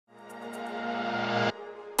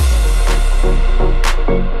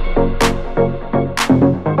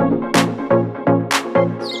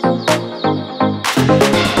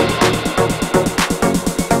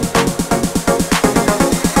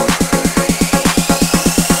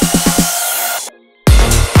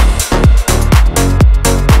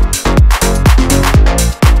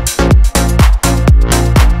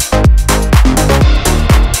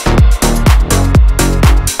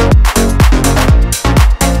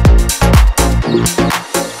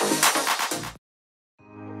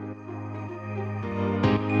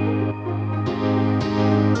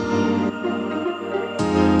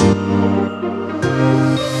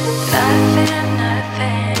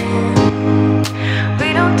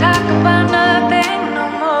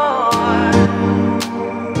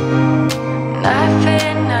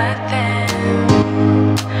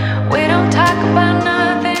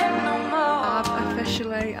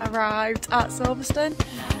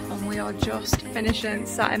Silverstone, and we are just finishing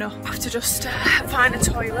setting up. I have to just find the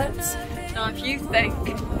toilets. Now if you think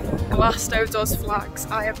Glasgow does flags,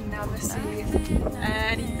 I have never seen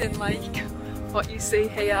anything like what you see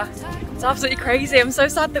here. It's absolutely crazy. I'm so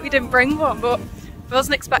sad that we didn't bring one, but I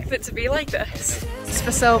wasn't expecting it to be like this. It's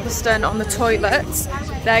for Silverstone on the toilets.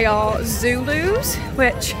 They are Zulus,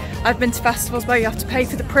 which I've been to festivals where you have to pay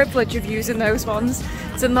for the privilege of using those ones.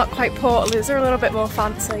 So they're not quite portaloos, they're a little bit more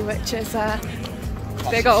fancy, which is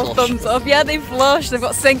big old thumbs up. Yeah, they flush, they've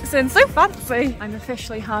got sinks in, so fancy. I'm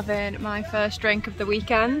officially having my first drink of the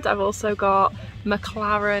weekend. I've also got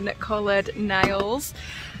McLaren coloured nails.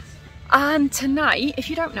 And tonight, if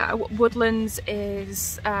you don't know, Woodlands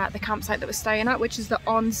is the campsite that we're staying at, which is the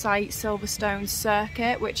on-site Silverstone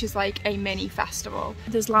circuit, which is like a mini festival.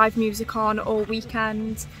 There's live music on all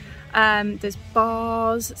weekend. There's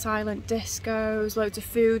bars, silent discos, loads of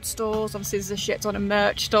food stalls. Obviously there's a shit ton of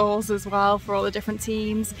merch stalls as well for all the different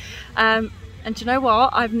teams. And do you know what?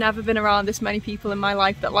 I've never been around this many people in my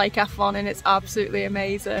life that like F1, and it's absolutely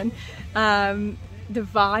amazing. The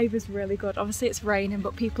vibe is really good. Obviously it's raining,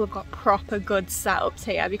 but people have got proper good setups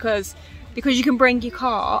here because you can bring your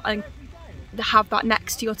car and have that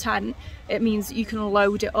next to your tent. It means you can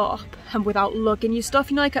load it up and without lugging your stuff.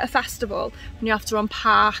 You know, like at a festival when you have to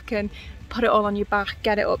unpack and put it all on your back,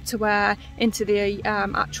 get it up to where into the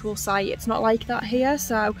actual site. It's not like that here.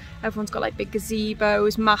 So everyone's got like big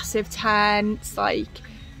gazebos, massive tents, like,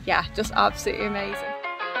 yeah, just absolutely amazing.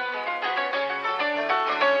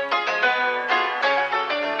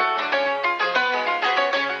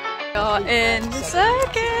 In the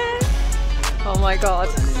circuit. Oh my god,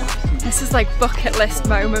 this is like bucket list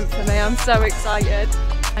moment for me. I'm so excited.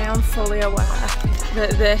 I am fully aware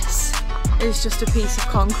that this is just a piece of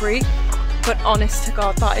concrete, but honest to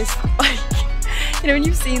god, that is like, you know, when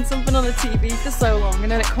you've seen something on the TV for so long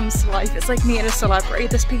and then it comes to life, it's like meeting a celebrity.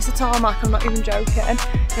 This piece of tarmac, I'm not even joking,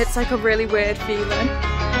 it's like a really weird feeling.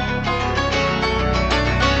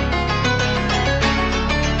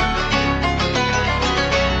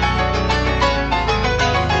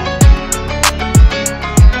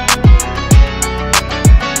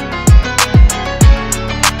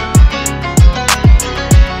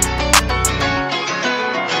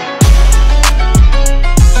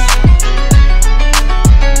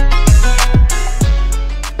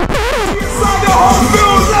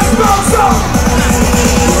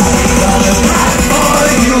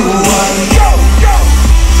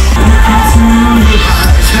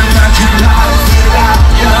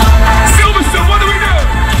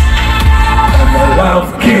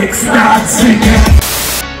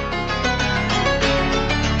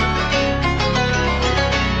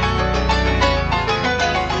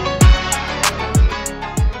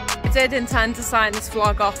 I did intend to sign this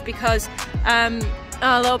vlog off because I'm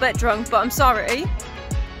a little bit drunk, but I'm sorry.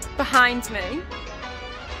 Behind me,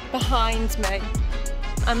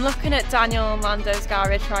 I'm looking at Daniel and Lando's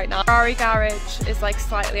garage right now. Ferrari garage is like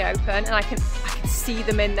slightly open, and I can see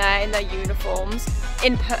them in there in their uniforms.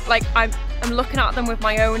 I'm looking at them with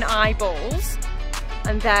my own eyeballs,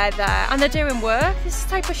 and they're there and they're doing work. This is the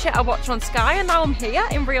type of shit I watch on Sky, and now I'm here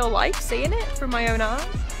in real life seeing it through my own eyes.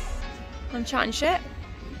 I'm chatting shit.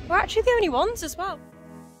 We're actually the only ones as well.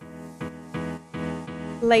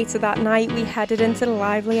 Later that night we headed into the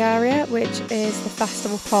lively area, which is the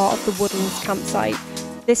festival part of the Woodlands campsite.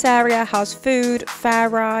 This area has food, fair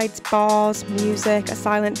rides, bars, music, a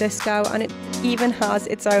silent disco, and it even has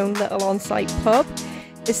its own little on-site pub.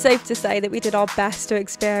 It's safe to say that we did our best to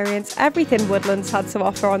experience everything Woodlands had to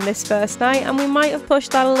offer on this first night, and we might have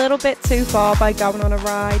pushed that a little bit too far by going on a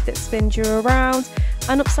ride that spins you around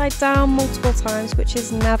and upside down multiple times, which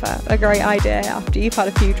is never a great idea after you've had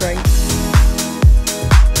a few drinks.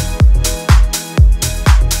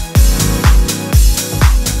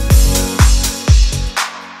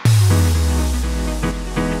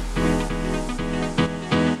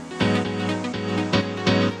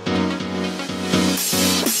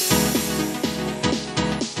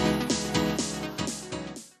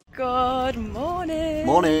 Good morning.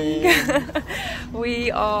 Morning.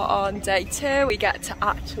 We are on day 2. We get to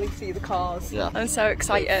actually see the cars. Yeah. I'm so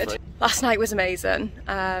excited. Last night was amazing.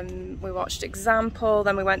 We watched Example,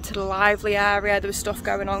 then we went to the lively area. There was stuff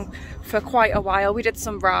going on for quite a while. We did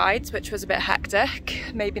some rides, which was a bit hectic.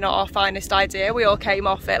 Maybe not our finest idea. We all came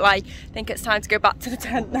off it like, I think it's time to go back to the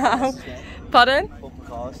tent now. Pardon? Bumper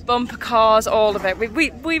cars. Bumper cars, all of it.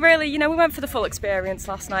 We really, you know, we went for the full experience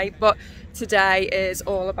last night, but today is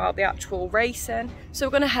all about the actual racing. So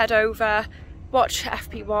we're going to head over, watch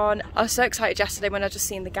FP1. I was so excited yesterday when I just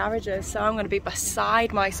seen the garages, so I'm going to be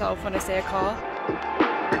beside myself when I see a car.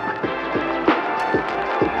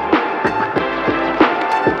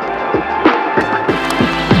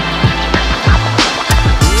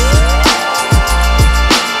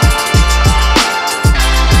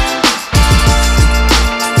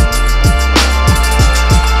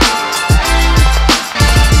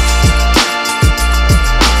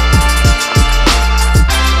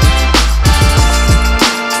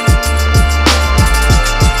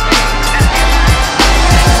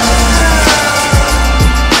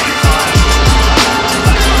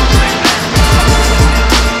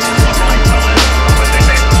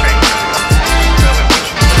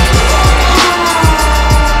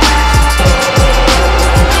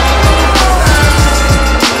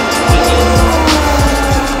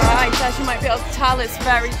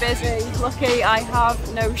 lucky, I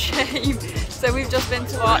have no shame. So we've just been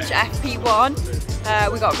to watch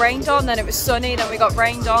FP1. We got rained on, then it was sunny, then we got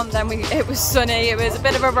rained on, then it was sunny. It was a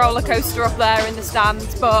bit of a roller coaster up there in the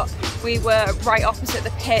stands, but we were right opposite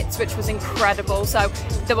the pits, which was incredible. So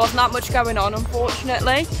there wasn't that much going on,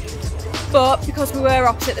 unfortunately. But because we were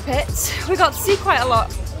opposite the pits, we got to see quite a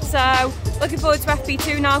lot. So looking forward to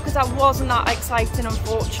FP2 now, because that wasn't that exciting,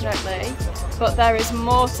 unfortunately. But there is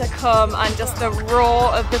more to come, and just the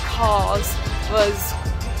roar of the cars was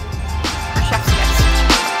chef's kiss.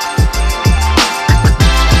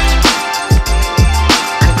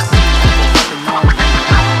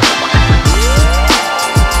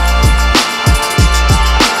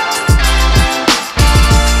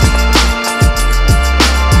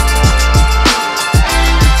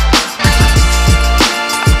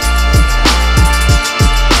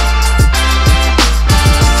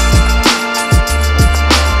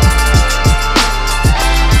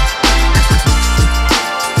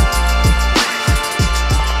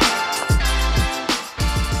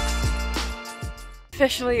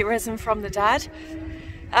 Officially risen from the dead.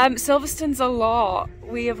 Silverstone's a lot.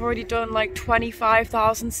 We have already done like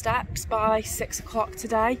 25,000 steps by 6 o'clock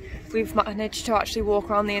today. We've managed to actually walk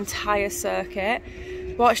around the entire circuit.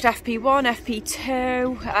 Watched FP1,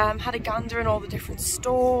 FP2, had a gander in all the different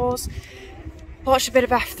stores, watched a bit of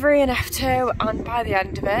F3 and F2, and by the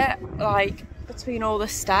end of it, like between all the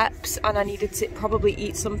steps, and I needed to probably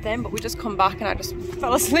eat something, but we just come back and I just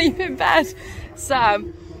fell asleep in bed. So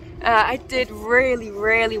I did really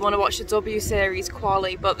want to watch the W Series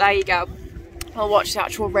quali, but there you go. I'll watch the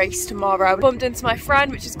actual race tomorrow. Bumped into my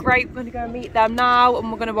friend, which is great. We're going to go and meet them now,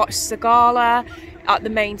 and we're going to watch Segala at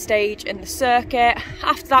the main stage in the circuit.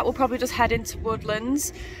 After that, we'll probably just head into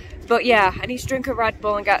Woodlands. But yeah, I need to drink a Red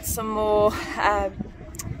Bull and get some more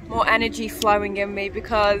energy flowing in me,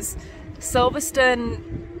 because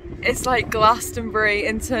Silverstone is like Glastonbury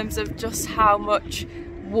in terms of just how much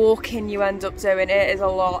walking you end up doing. It is a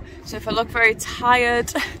lot. So if I look very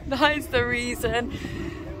tired, that is the reason.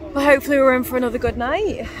 But hopefully we're in for another good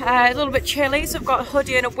night. A little bit chilly, so I've got a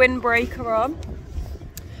hoodie and a windbreaker on.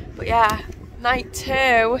 But yeah, night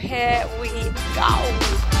 2, here we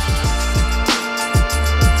go.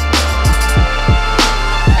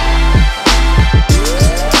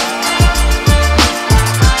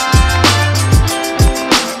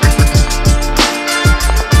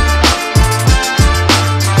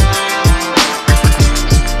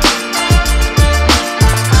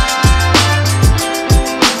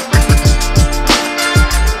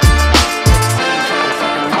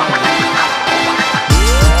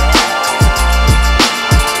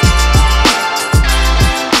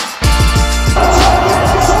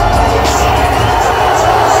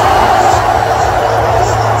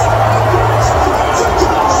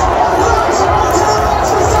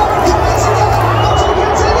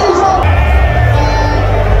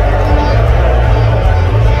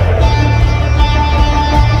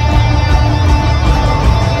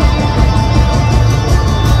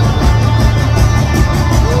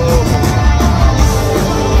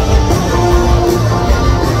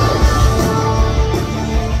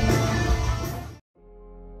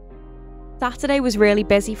 Saturday was really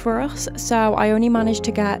busy for us, so I only managed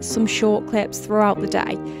to get some short clips throughout the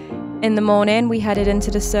day. In the morning, we headed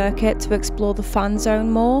into the circuit to explore the fan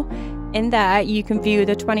zone more. In there, you can view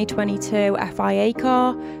the 2022 FIA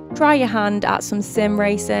car, try your hand at some sim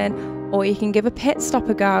racing, or you can give a pit stop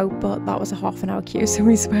a go, but that was a half-an-hour queue, so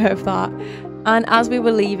we swerved that. And as we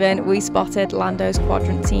were leaving, we spotted Lando's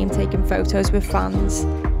quadrant team taking photos with fans.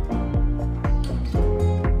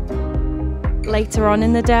 Later on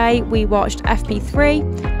in the day, we watched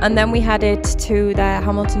FP3, and then we headed to their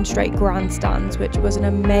Hamilton Straight grandstands, which was an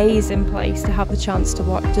amazing place to have the chance to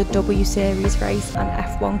watch the W Series race and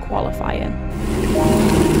F1 qualifying.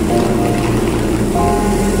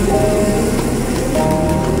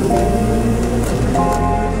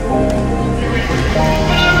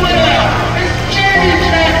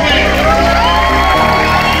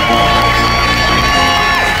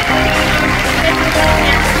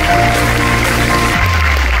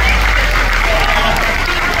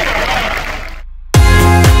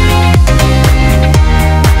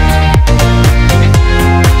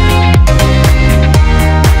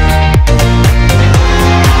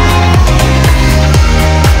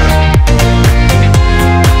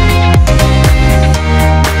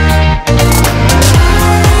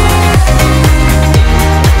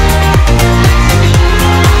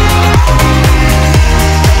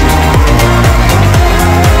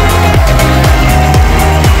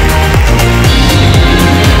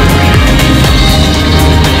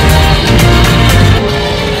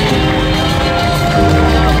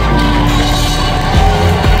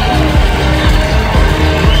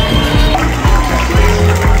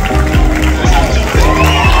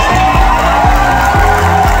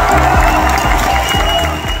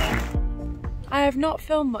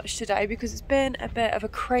 film much today because it's been a bit of a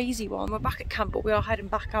crazy one. We're back at camp, but we are heading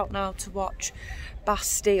back out now to watch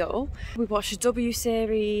Bastille. We watched a W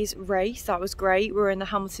Series race, that was great. We were in the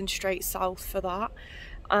Hamilton Straight South for that.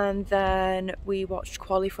 And then we watched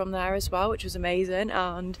Collie from there as well, which was amazing,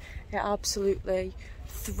 and it absolutely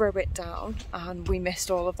threw it down, and we missed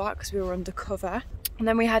all of that because we were undercover. And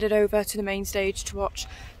then we headed over to the main stage to watch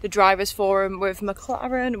the Drivers' Forum with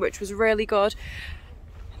McLaren, which was really good.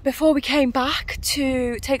 Before we came back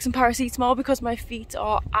to take some paracetamol because my feet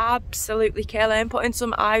are absolutely killing, put in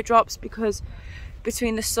some eye drops because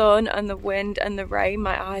between the sun and the wind and the rain,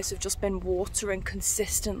 my eyes have just been watering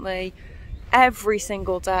consistently every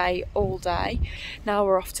single day, all day. Now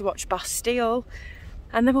we're off to watch Bastille,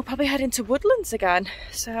 and then we'll probably head into Woodlands again.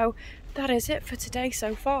 So that is it for today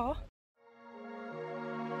so far.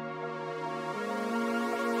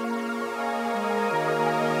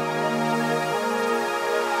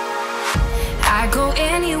 I go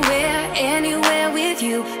anywhere, anywhere with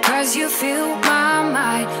you, 'cause you fill my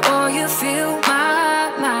mind, or you fill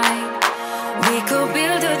my mind. We could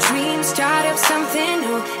build a dream, start up something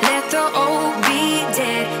new. Let the old be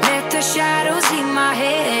dead, let the shadows leave my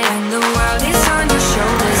head. When the world is on your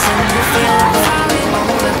shoulders and you feel like falling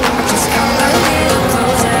over, just come a little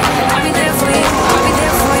closer. I'll be there for you, I'll be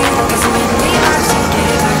there for you. 'Cause when we are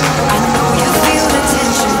together, I know you feel the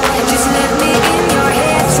tension. Just let me in your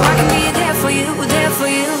head so I can be there for you, there for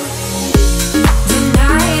you. The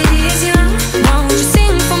night is young, won't you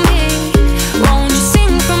sing for me? Won't you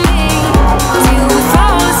sing for me? Till we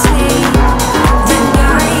fall asleep. The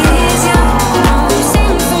night is young, won't you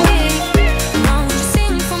sing for me? Won't you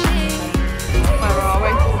sing for me? Where are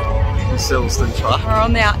we? Silverstone track. We're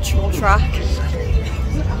on the actual track.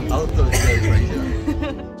 I'll do it right here.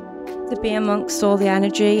 To be amongst all the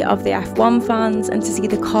energy of the F1 fans and to see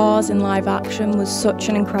the cars in live action was such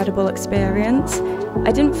an incredible experience.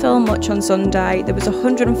 I didn't film much on Sunday. There was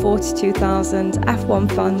 142,000 F1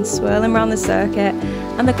 fans swirling around the circuit,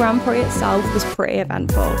 and the Grand Prix itself was pretty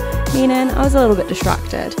eventful, meaning I was a little bit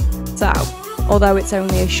distracted. So, although it's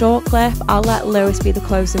only a short clip, I'll let Lewis be the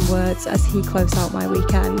closing words as he closed out my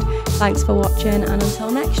weekend. Thanks for watching, and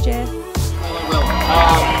until next year.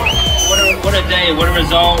 What a day, what a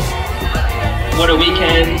result. What a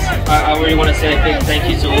weekend. I really want to say a big thank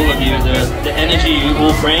you to all of you. The energy you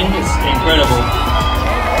all bring is incredible.